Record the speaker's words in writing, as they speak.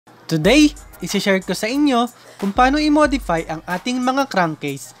Today, isi-share ko sa inyo kung paano i-modify ang ating mga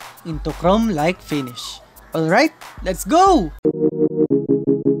crankcase into chrome-like finish. Alright, let's go!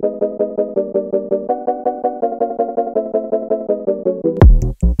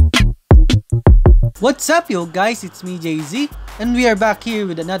 What's up yo guys, it's me JZ and we are back here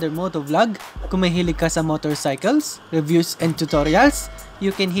with another motovlog. Kung mahilig ka sa motorcycles, reviews and tutorials,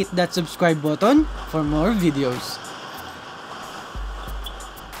 you can hit that subscribe button for more videos.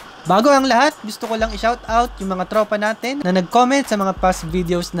 Bago ang lahat, gusto ko lang i-shout out yung mga tropa natin na nag-comment sa mga past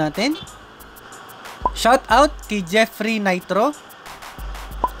videos natin. Shout out kay Jeffrey Nitro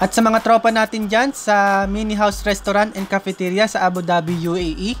at sa mga tropa natin dyan sa Mini House Restaurant and Cafeteria sa Abu Dhabi,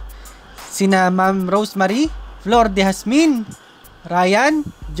 UAE. Sina Ma'am Rosemary, Flor de Jasmin, Ryan,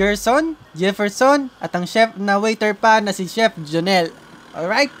 Gerson, Jefferson at ang chef na waiter pa na si Chef Jonel.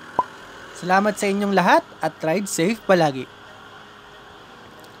 Alright, salamat sa inyong lahat at ride safe palagi.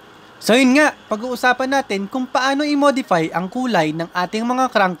 So yun nga, pag-uusapan natin kung paano i-modify ang kulay ng ating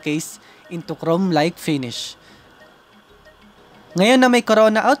mga crankcase into chrome-like finish. Ngayon na may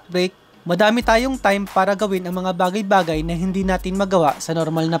corona outbreak, madami tayong time para gawin ang mga bagay-bagay na hindi natin magawa sa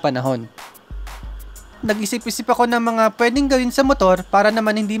normal na panahon. Nag-isip-isip ako ng mga pwedeng gawin sa motor para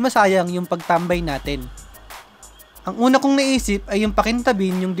naman hindi masayang yung pagtambay natin. Ang una kong naisip ay yung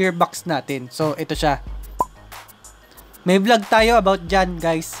pakintabin yung gearbox natin. So ito siya. May vlog tayo about dyan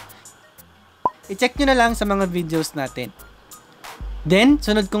guys. I-check nyo na lang sa mga videos natin. Then,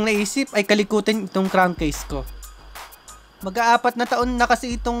 sunod kong naisip ay kalikutin itong crankcase ko. Mag-aapat na taon na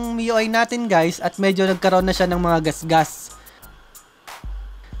kasi itong MIUI natin guys at medyo nagkaroon na siya ng mga gasgas.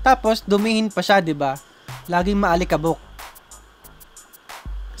 Tapos, dumihin pa siya, diba? Laging maalikabok.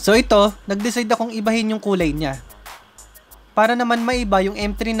 So ito, nag-decide akong ibahin yung kulay niya. Para naman maiba yung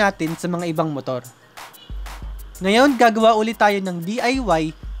M3 natin sa mga ibang motor. Ngayon, gagawa ulit tayo ng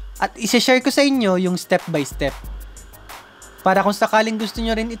DIY at isi-share ko sa inyo yung step by step. Para kung sakaling gusto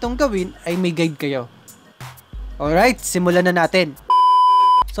nyo rin itong gawin, ay may guide kayo. Alright, simulan na natin.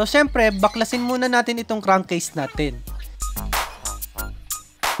 So syempre, baklasin muna natin itong crankcase natin.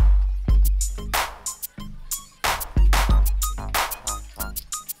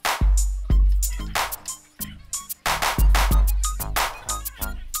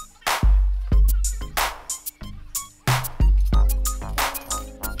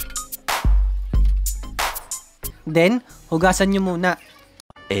 Then, hugasan nyo muna.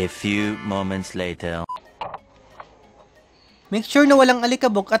 A few moments later. Make sure na walang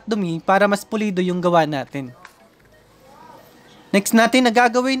alikabok at dumi para mas pulido yung gawa natin. Next natin na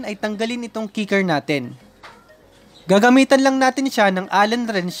gagawin ay tanggalin itong kicker natin. Gagamitan lang natin siya ng Allen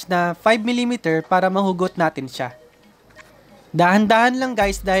wrench na 5mm para mahugot natin siya. Dahan-dahan lang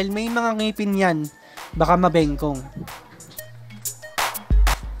guys dahil may mga ngipin yan. Baka mabengkong.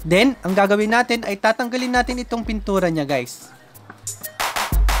 Then, ang gagawin natin ay tatanggalin natin itong pintura niya guys.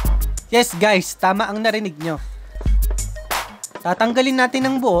 Yes guys, tama ang narinig nyo. Tatanggalin natin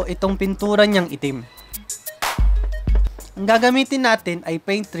ng buo itong pintura niyang itim. Ang gagamitin natin ay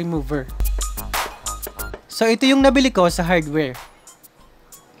paint remover. So ito yung nabili ko sa hardware.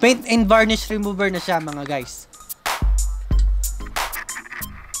 Paint and varnish remover na siya mga guys.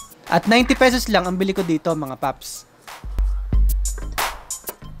 At 90 pesos lang ang bili ko dito mga paps.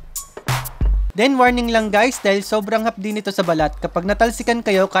 Then warning lang guys dahil sobrang hapdi nito sa balat kapag natalsikan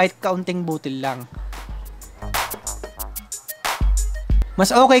kayo kahit kaunting butil lang.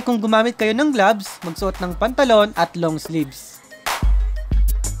 Mas okay kung gumamit kayo ng gloves, magsuot ng pantalon at long sleeves.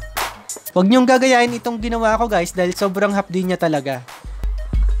 Huwag niyong gagayahin itong ginawa ko guys dahil sobrang hapdi niya talaga.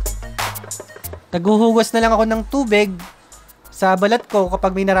 Naghuhugos na lang ako ng tubig sa balat ko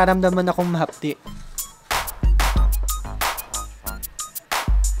kapag may nararamdaman akong mahapdi.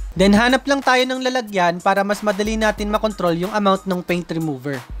 Then hanap lang tayo ng lalagyan para mas madali natin makontrol yung amount ng paint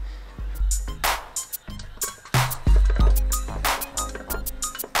remover.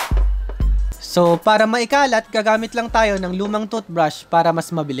 So para maikalat, gagamit lang tayo ng lumang toothbrush para mas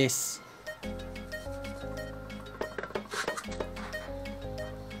mabilis.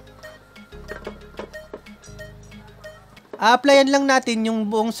 A-applyan lang natin yung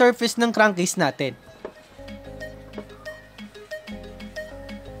buong surface ng crankcase natin.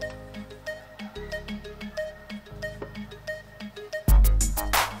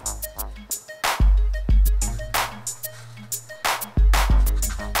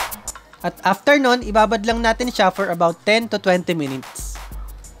 At after nun, ibabad lang natin siya for about 10 to 20 minutes.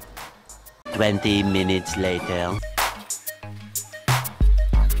 20 minutes later.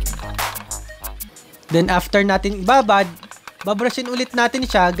 Then after natin ibabad, babrushin ulit natin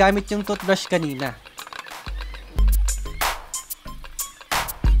siya gamit yung toothbrush kanina.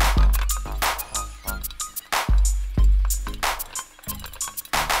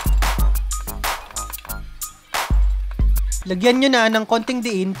 lagyan nyo na ng konting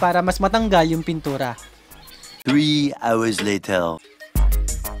diin para mas matanggal yung pintura. 3 hours later.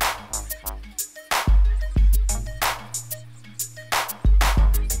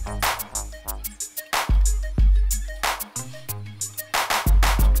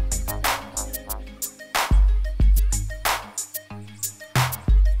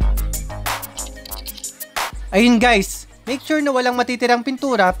 Ayun guys, make sure na walang matitirang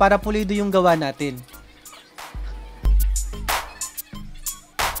pintura para pulido yung gawa natin.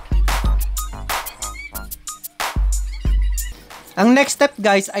 Ang next step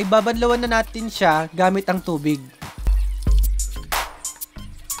guys ay babadlawan na natin siya gamit ang tubig.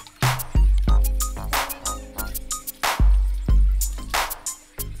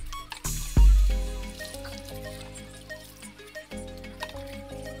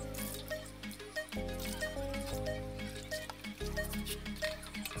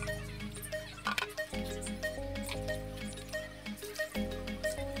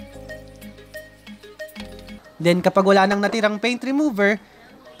 Then kapag wala nang natirang paint remover,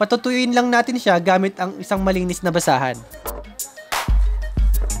 patutuyuin lang natin siya gamit ang isang malinis na basahan.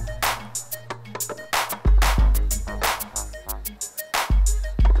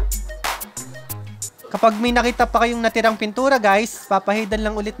 Kapag may nakita pa kayong natirang pintura guys, papahidan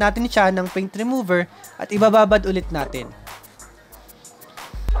lang ulit natin siya ng paint remover at ibababad ulit natin.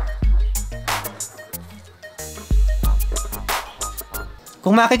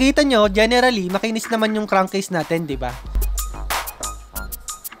 Kung makikita nyo, generally, makinis naman yung crankcase natin, di ba?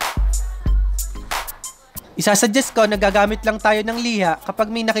 Isasuggest ko na gagamit lang tayo ng liha kapag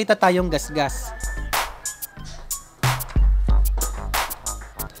may nakita tayong gasgas.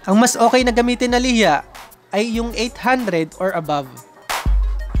 Ang mas okay na gamitin na liha ay yung 800 or above.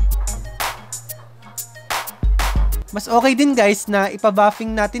 Mas okay din guys na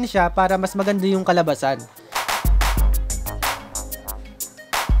ipabuffing natin siya para mas maganda yung kalabasan.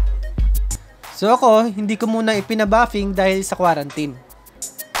 So ako, hindi ko muna ipinabuffing dahil sa quarantine.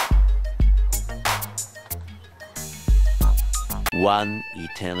 1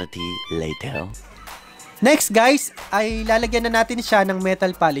 eternity later. Next guys, ay lalagyan na natin siya ng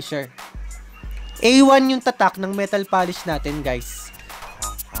metal polisher. A1 yung tatak ng metal polish natin guys.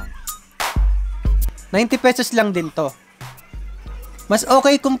 90 pesos lang din to. Mas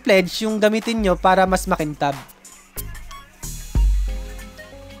okay kung pledge yung gamitin nyo para mas makintab.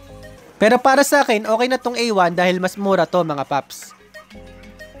 Pero para sa akin, okay na tong A1 dahil mas mura to mga paps.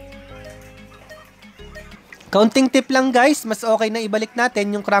 Counting tip lang guys, mas okay na ibalik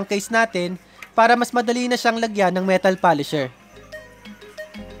natin yung crankcase natin para mas madali na siyang lagyan ng metal polisher.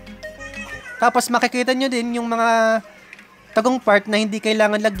 Tapos makikita nyo din yung mga tagong part na hindi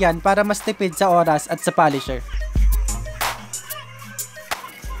kailangan lagyan para mas tipid sa oras at sa polisher.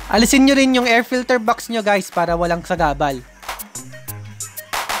 Alisin nyo rin yung air filter box nyo guys para walang sagabal.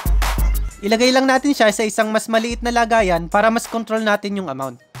 Ilagay lang natin siya sa isang mas maliit na lagayan para mas control natin yung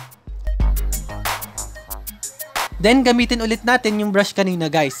amount. Then gamitin ulit natin yung brush kanina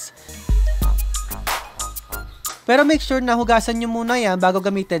guys. Pero make sure na hugasan nyo muna yan bago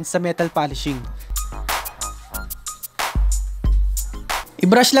gamitin sa metal polishing.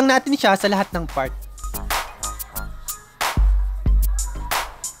 I-brush lang natin siya sa lahat ng part.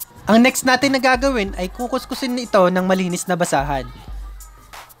 Ang next natin na gagawin ay kukuskusin ito ng malinis na basahan.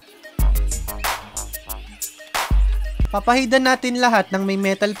 Papahidan natin lahat ng may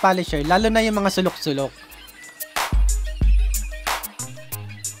metal polisher, lalo na yung mga sulok-sulok.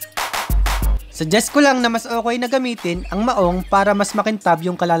 Suggest ko lang na mas okay na gamitin ang maong para mas makintab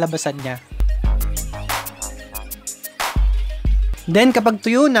yung kalalabasan niya. Then kapag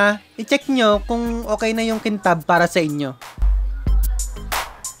tuyo na, i-check nyo kung okay na yung kintab para sa inyo.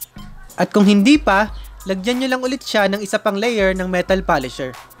 At kung hindi pa, lagyan nyo lang ulit siya ng isa pang layer ng metal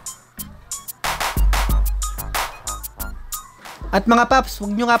polisher. At mga paps,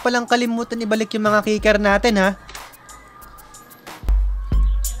 huwag nyo nga palang kalimutan ibalik yung mga kicker natin ha.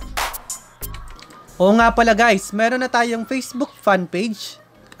 Oo nga pala guys, meron na tayong Facebook fan page.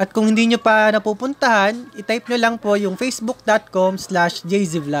 At kung hindi nyo pa napupuntahan, i-type nyo lang po yung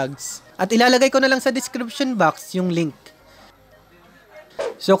facebook.com/jzvlogs. At ilalagay ko na lang sa description box yung link.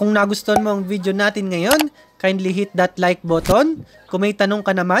 So kung nagustuhan mo ang video natin ngayon, kindly hit that like button. Kung may tanong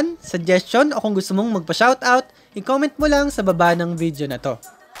ka naman, suggestion o kung gusto mong magpa-shoutout, i-comment mo lang sa baba ng video na to.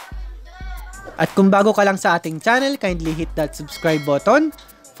 At kung bago ka lang sa ating channel, kindly hit that subscribe button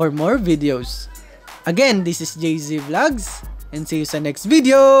for more videos. Again, this is JZ Vlogs and see you sa next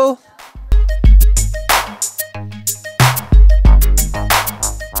video!